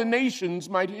all the nations,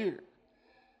 might hear.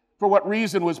 For what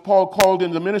reason was Paul called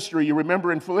into the ministry? You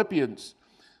remember in Philippians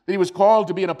that he was called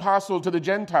to be an apostle to the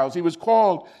Gentiles. He was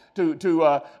called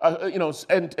to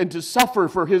suffer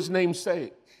for his name's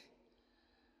sake.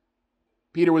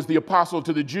 Peter was the apostle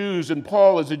to the Jews, and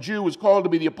Paul, as a Jew, was called to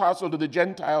be the apostle to the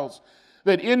Gentiles.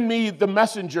 That in me, the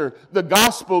messenger, the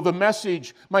gospel, the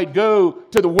message might go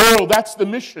to the world. That's the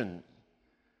mission.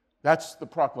 That's the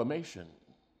proclamation.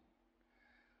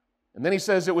 And then he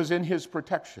says it was in his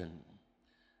protection.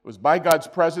 It was by God's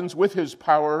presence, with his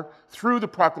power, through the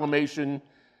proclamation,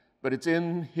 but it's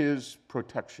in his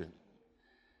protection.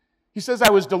 He says, I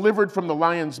was delivered from the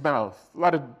lion's mouth. A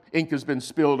lot of ink has been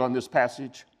spilled on this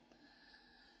passage.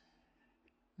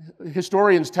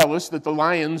 Historians tell us that the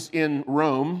lions in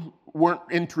Rome weren't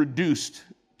introduced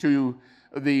to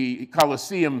the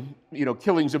Colosseum,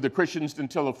 killings of the Christians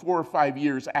until 4 or 5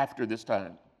 years after this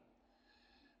time.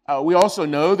 We also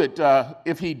know that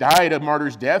if he died a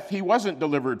martyr's death, he wasn't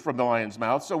delivered from the lion's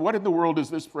mouth. So what in the world does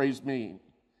this phrase mean?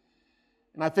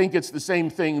 And I think it's the same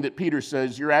thing that Peter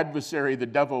says, your adversary, the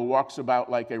devil, walks about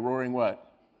like a roaring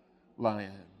what?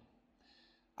 Lion.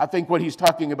 I think what he's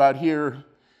talking about here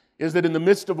is that in the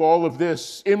midst of all of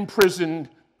this, imprisoned,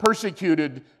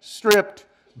 persecuted, stripped,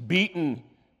 beaten,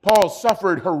 Paul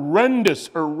suffered horrendous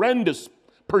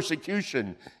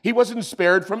persecution. He wasn't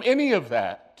spared from any of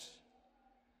that,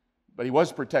 but he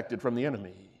was protected from the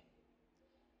enemy.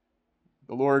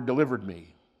 The Lord delivered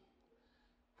me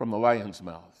from the lion's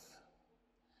mouth.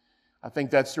 I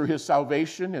think that's through his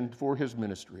salvation and for his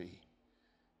ministry.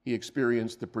 He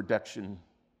experienced the protection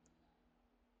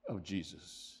of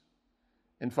Jesus.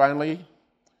 And finally,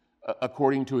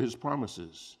 according to his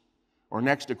promises. Or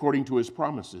next, according to his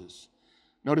promises.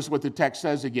 Notice what the text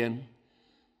says again.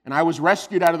 And I was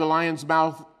rescued out of the lion's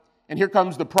mouth, and here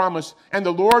comes the promise, and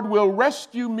the Lord will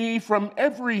rescue me from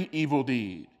every evil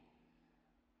deed.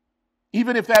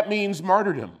 Even if that means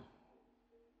martyrdom.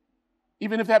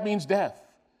 Even if that means death.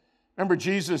 Remember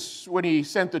Jesus, when he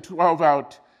sent the 12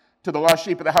 out to the lost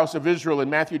sheep of the house of Israel in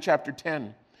Matthew chapter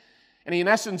 10. And he in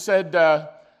essence said, a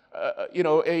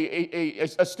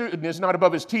student is not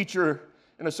above his teacher,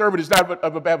 and a servant is not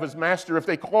above his master. If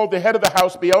they called the head of the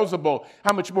house Beelzebul,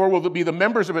 how much more will it be the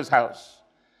members of his house?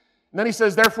 And then he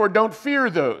says, therefore, don't fear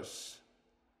those.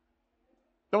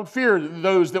 Don't fear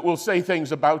those that will say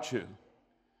things about you.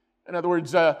 In other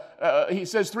words, he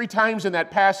says 3 times in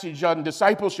that passage on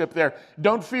discipleship there,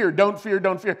 don't fear, don't fear,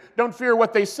 don't fear. Don't fear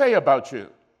what they say about you.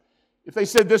 If they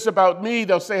said this about me,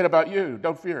 they'll say it about you.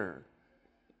 Don't fear.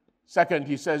 Second,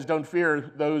 he says, don't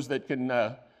fear those that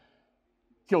can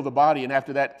kill the body and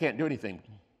after that can't do anything.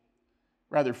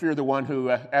 Rather, fear the one who,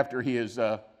 after he has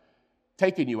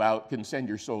taken you out, can send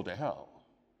your soul to hell.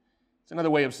 It's another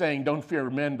way of saying don't fear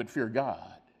men, but fear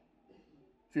God.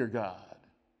 Fear God.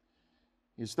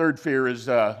 His third fear is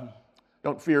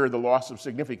don't fear the loss of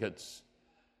significance.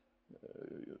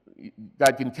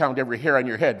 God can count every hair on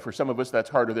your head. For some of us, that's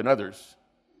harder than others.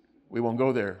 We won't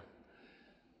go there.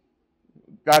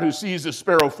 God who sees the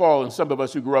sparrow fall, and some of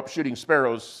us who grew up shooting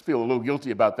sparrows feel a little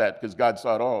guilty about that because God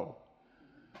saw it all.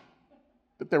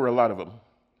 But there were a lot of them.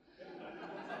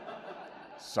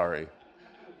 Sorry.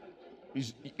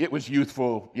 It was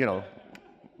youthful,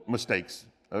 mistakes,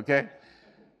 okay?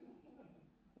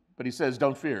 But he says,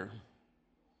 don't fear,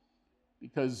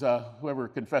 because whoever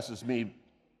confesses me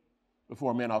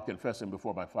before men, I'll confess him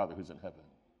before my Father who's in heaven.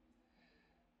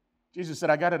 Jesus said,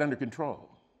 I got it under control.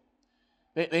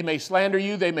 They may slander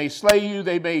you, they may slay you,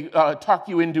 they may talk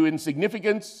you into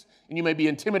insignificance, and you may be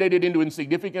intimidated into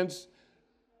insignificance,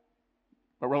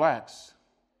 but relax.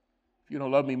 If you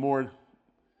don't love me more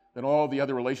than all the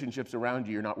other relationships around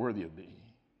you, you're not worthy of me.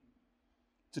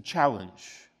 It's a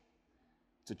challenge.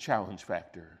 It's a challenge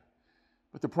factor.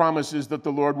 But the promise is that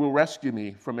the Lord will rescue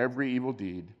me from every evil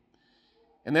deed.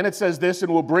 And then it says this,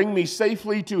 and will bring me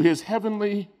safely to his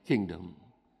heavenly kingdom.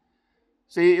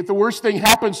 See, if the worst thing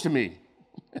happens to me,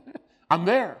 I'm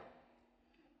there.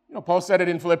 Paul said it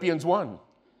in Philippians 1.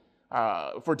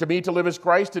 For to me to live is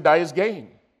Christ, to die is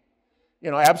gain.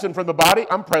 Absent from the body,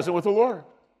 I'm present with the Lord.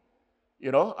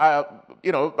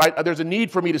 There's a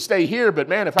need for me to stay here, but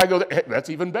man, if I go there, that's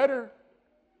even better.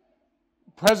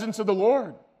 Presence of the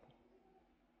Lord.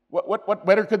 What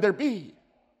better could there be?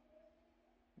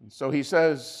 And so he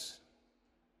says,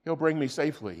 he'll bring me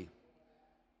safely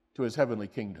to his heavenly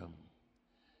kingdom.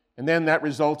 And then that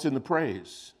results in the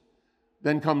praise.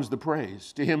 Then comes the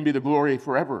praise. To him be the glory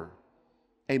forever.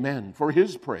 Amen. For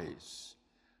his praise.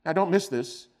 Now don't miss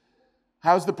this.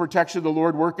 How's the protection of the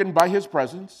Lord working? By his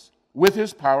presence, with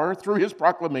his power, through his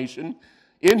proclamation,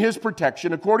 in his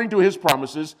protection, according to his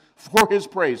promises, for his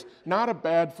praise. Not a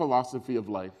bad philosophy of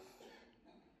life.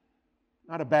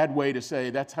 Not a bad way to say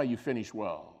that's how you finish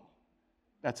well.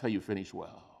 That's how you finish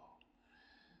well.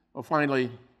 Well,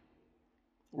 finally,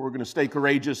 we're going to stay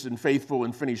courageous and faithful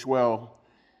and finish well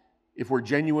if we're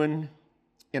genuine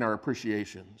in our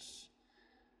appreciations.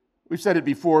 We've said it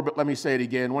before, but let me say it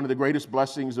again. One of the greatest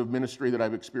blessings of ministry that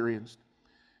I've experienced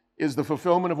is the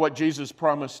fulfillment of what Jesus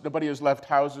promised. Nobody has left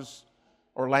houses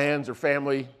or lands or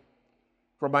family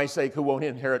for my sake who won't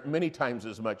inherit many times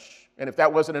as much. And if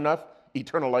that wasn't enough,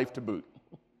 eternal life to boot.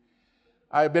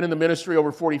 I've been in the ministry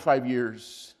over 45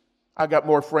 years. I've got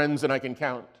more friends than I can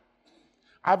count.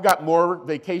 I've got more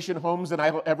vacation homes than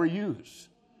I'll ever use.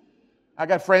 I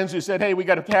got friends who said, hey, we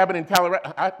got a cabin in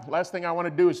Colorado. Last thing I want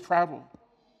to do is travel.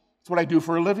 It's what I do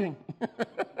for a living.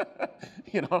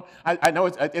 I know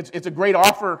it's a great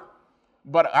offer,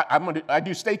 but I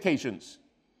do staycations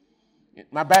in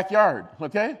my backyard,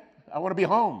 okay? I want to be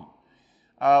home.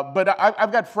 But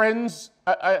I've got friends,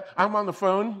 I'm on the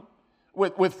phone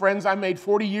with friends I made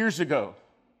 40 years ago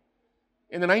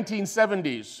in the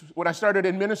 1970s when I started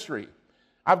in ministry.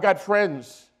 I've got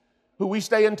friends who we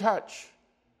stay in touch.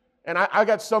 And I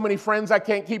got so many friends I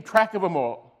can't keep track of them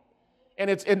all. And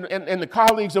it's and the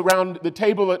colleagues around the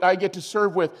table that I get to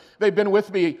serve with, they've been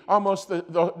with me almost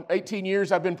the 18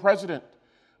 years I've been president.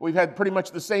 We've had pretty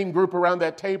much the same group around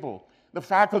that table. The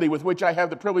faculty with which I have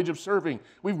the privilege of serving,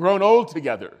 we've grown old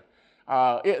together.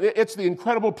 It's the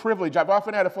incredible privilege. I've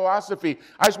often had a philosophy.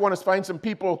 I just want to find some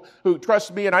people who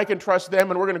trust me and I can trust them,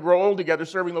 and we're going to grow old together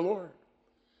serving the Lord.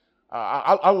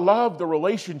 I love the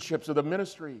relationships of the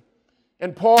ministry.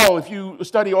 And Paul, if you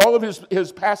study all of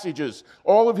his passages,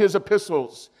 all of his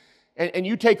epistles, and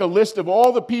you take a list of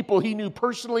all the people he knew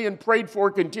personally and prayed for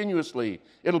continuously,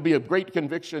 it'll be a great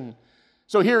conviction.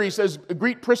 So here he says,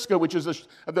 greet Prisca, which is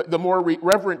the more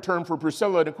reverent term for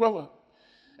Priscilla and Aquila,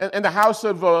 and the house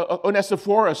of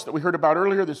Onesiphorus that we heard about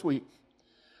earlier this week.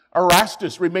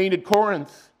 Erastus remained at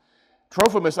Corinth.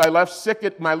 Trophimus I left sick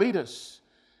at Miletus.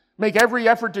 Make every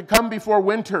effort to come before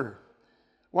winter.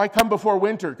 Why come before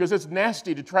winter? Because it's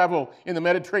nasty to travel in the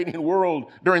Mediterranean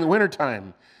world during the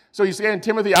wintertime. So he's saying,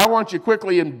 Timothy, I want you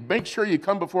quickly and make sure you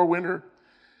come before winter.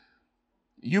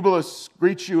 Eubulus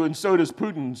greets you, and so does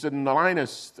Pudens and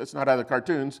Linus, that's not out of the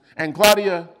cartoons, and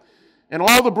Claudia, and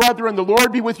all the brethren. The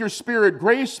Lord be with your spirit.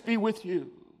 Grace be with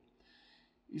you.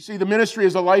 You see, the ministry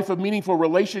is a life of meaningful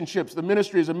relationships. The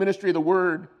ministry is a ministry of the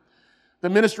Word. The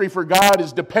ministry for God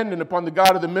is dependent upon the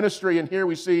God of the ministry, and here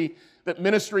we see that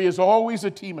ministry is always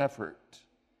a team effort.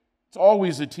 It's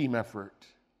always a team effort.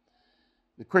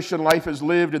 The Christian life is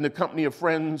lived in the company of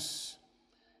friends,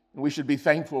 and we should be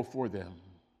thankful for them.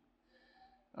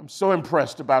 I'm so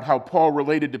impressed about how Paul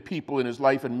related to people in his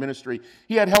life and ministry.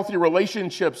 He had healthy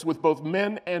relationships with both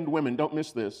men and women. Don't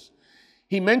miss this.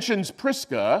 He mentions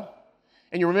Prisca,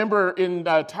 and you remember in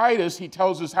Titus, he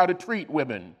tells us how to treat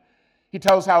women. He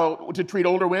tells how to treat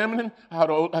older women,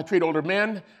 how to treat older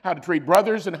men, how to treat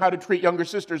brothers, and how to treat younger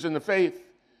sisters in the faith.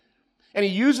 And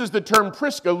he uses the term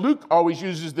Prisca. Luke always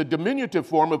uses the diminutive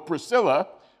form of Priscilla,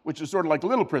 which is sort of like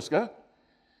little Prisca.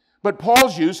 But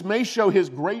Paul's use may show his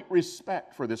great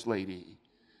respect for this lady.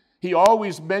 He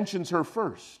always mentions her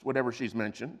first, whenever she's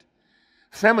mentioned.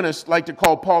 Feminists like to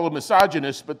call Paul a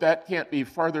misogynist, but that can't be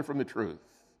farther from the truth.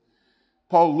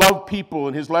 Paul loved people,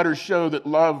 and his letters show that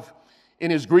love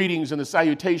in his greetings and the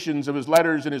salutations of his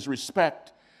letters and his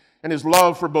respect and his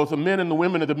love for both the men and the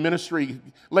women of the ministry,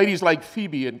 ladies like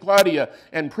Phoebe and Claudia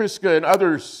and Prisca and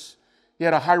others. He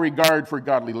had a high regard for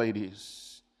godly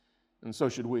ladies, and so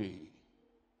should we.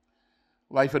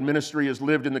 Life and ministry is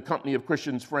lived in the company of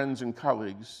Christians, friends, and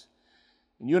colleagues.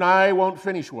 And you and I won't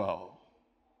finish well.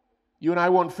 You and I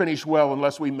won't finish well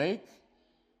unless we make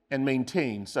and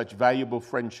maintain such valuable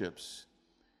friendships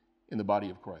in the body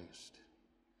of Christ.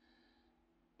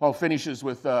 Paul finishes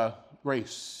with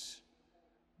grace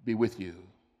be with you.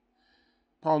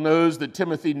 Paul knows that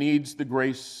Timothy needs the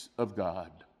grace of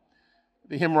God.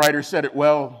 The hymn writer said it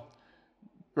well,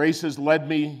 grace has led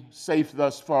me safe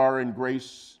thus far, and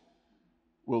grace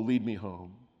will lead me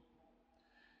home.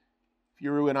 If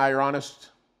you and I are honest,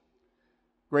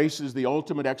 grace is the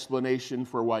ultimate explanation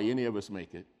for why any of us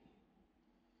make it.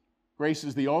 Grace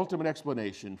is the ultimate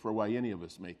explanation for why any of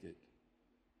us make it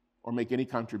or make any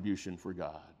contribution for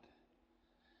God.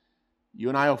 You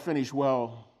and I will finish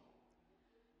well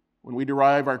when we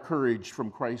derive our courage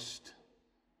from Christ,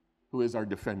 who is our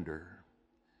defender.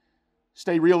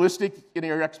 Stay realistic in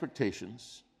your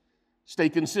expectations. Stay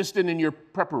consistent in your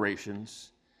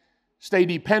preparations. Stay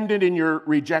dependent in your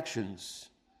rejections.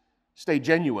 Stay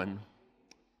genuine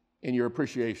in your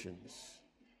appreciations.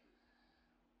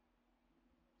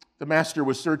 The master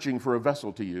was searching for a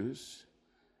vessel to use.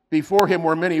 Before him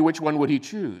were many. Which one would he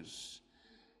choose?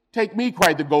 Take me,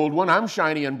 cried the gold one. I'm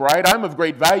shiny and bright. I'm of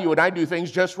great value, and I do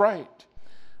things just right.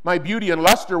 My beauty and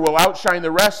luster will outshine the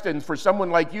rest, and for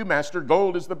someone like you, master,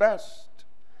 gold is the best.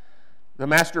 The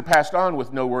master passed on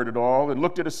with no word at all and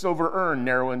looked at a silver urn,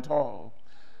 narrow and tall.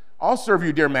 I'll serve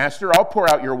you, dear master. I'll pour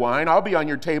out your wine. I'll be on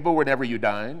your table whenever you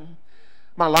dine.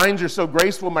 My lines are so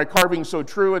graceful, my carving so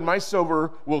true, and my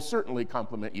silver will certainly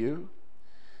compliment you.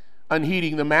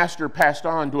 Unheeding, the master passed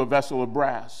on to a vessel of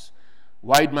brass,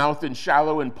 wide-mouthed and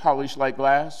shallow and polished like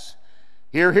glass.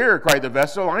 Here, here, cried the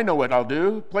vessel, I know what I'll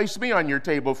do. Place me on your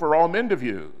table for all men to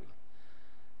view.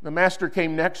 The master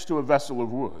came next to a vessel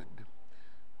of wood.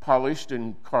 Polished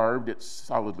and carved, it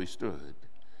solidly stood.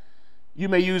 You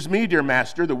may use me, dear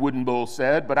master, the wooden bowl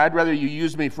said, but I'd rather you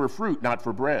use me for fruit, not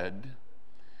for bread.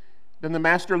 Then the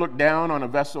master looked down on a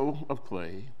vessel of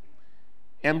clay.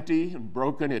 Empty and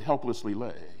broken, it helplessly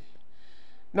lay.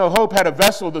 No hope had a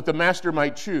vessel that the master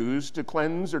might choose to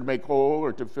cleanse or to make whole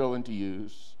or to fill and to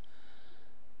use.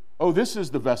 Oh, this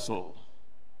is the vessel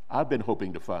I've been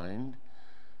hoping to find.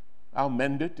 I'll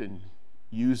mend it and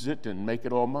use it and make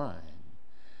it all mine.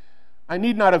 I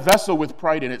need not a vessel with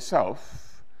pride in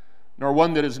itself, nor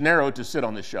one that is narrow to sit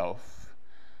on the shelf,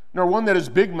 nor one that is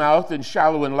big-mouthed and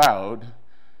shallow and loud,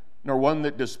 nor one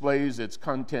that displays its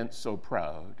contents so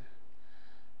proud.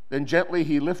 Then gently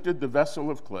he lifted the vessel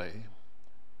of clay.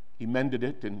 He mended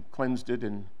it and cleansed it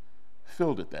and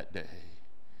filled it that day.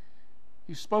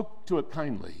 He spoke to it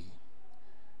kindly.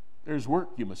 There's work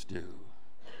you must do.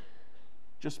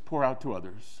 Just pour out to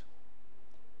others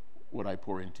what I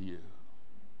pour into you.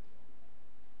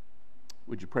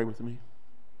 Would you pray with me?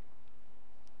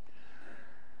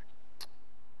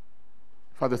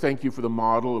 Father, thank you for the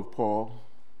model of Paul.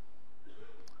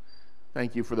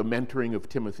 Thank you for the mentoring of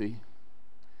Timothy.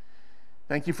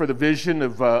 Thank you for the vision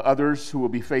of others who will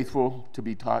be faithful to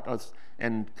be taught us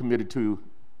and committed to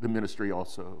the ministry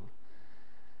also.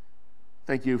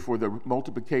 Thank you for the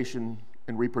multiplication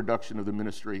and reproduction of the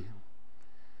ministry,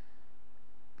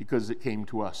 because it came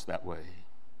to us that way.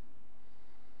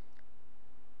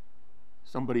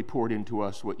 Somebody poured into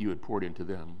us what you had poured into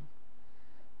them,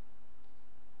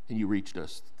 and you reached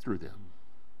us through them.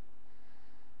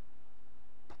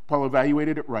 Paul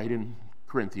evaluated it right in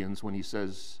Corinthians when he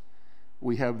says,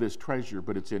 we have this treasure,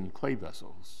 but it's in clay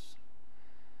vessels,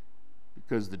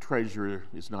 because the treasure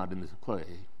is not in the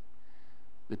clay.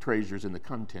 The treasure is in the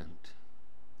content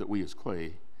that we as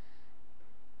clay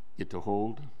get to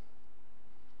hold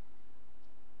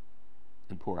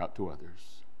and pour out to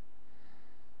others.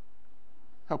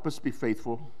 Help us be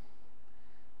faithful.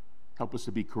 Help us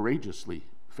to be courageously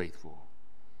faithful.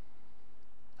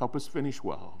 Help us finish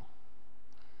well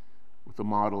with the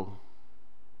model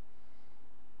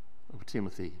of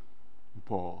Timothy and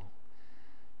Paul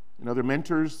and other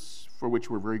mentors for which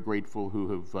we're very grateful, who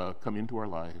have come into our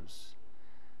lives,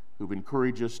 who've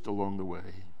encouraged us along the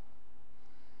way.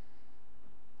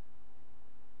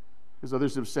 As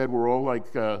others have said, we're all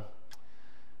like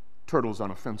turtles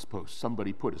on a fence post.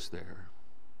 Somebody put us there.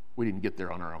 We didn't get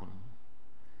there on our own.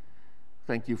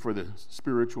 Thank you for the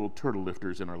spiritual turtle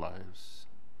lifters in our lives.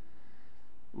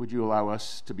 Would you allow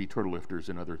us to be turtle lifters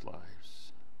in others'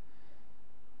 lives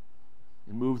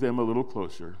and move them a little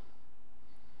closer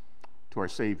to our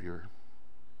Savior,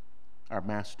 our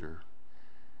Master,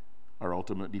 our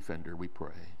ultimate defender, we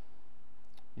pray.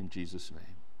 In Jesus'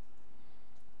 name,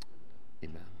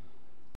 amen.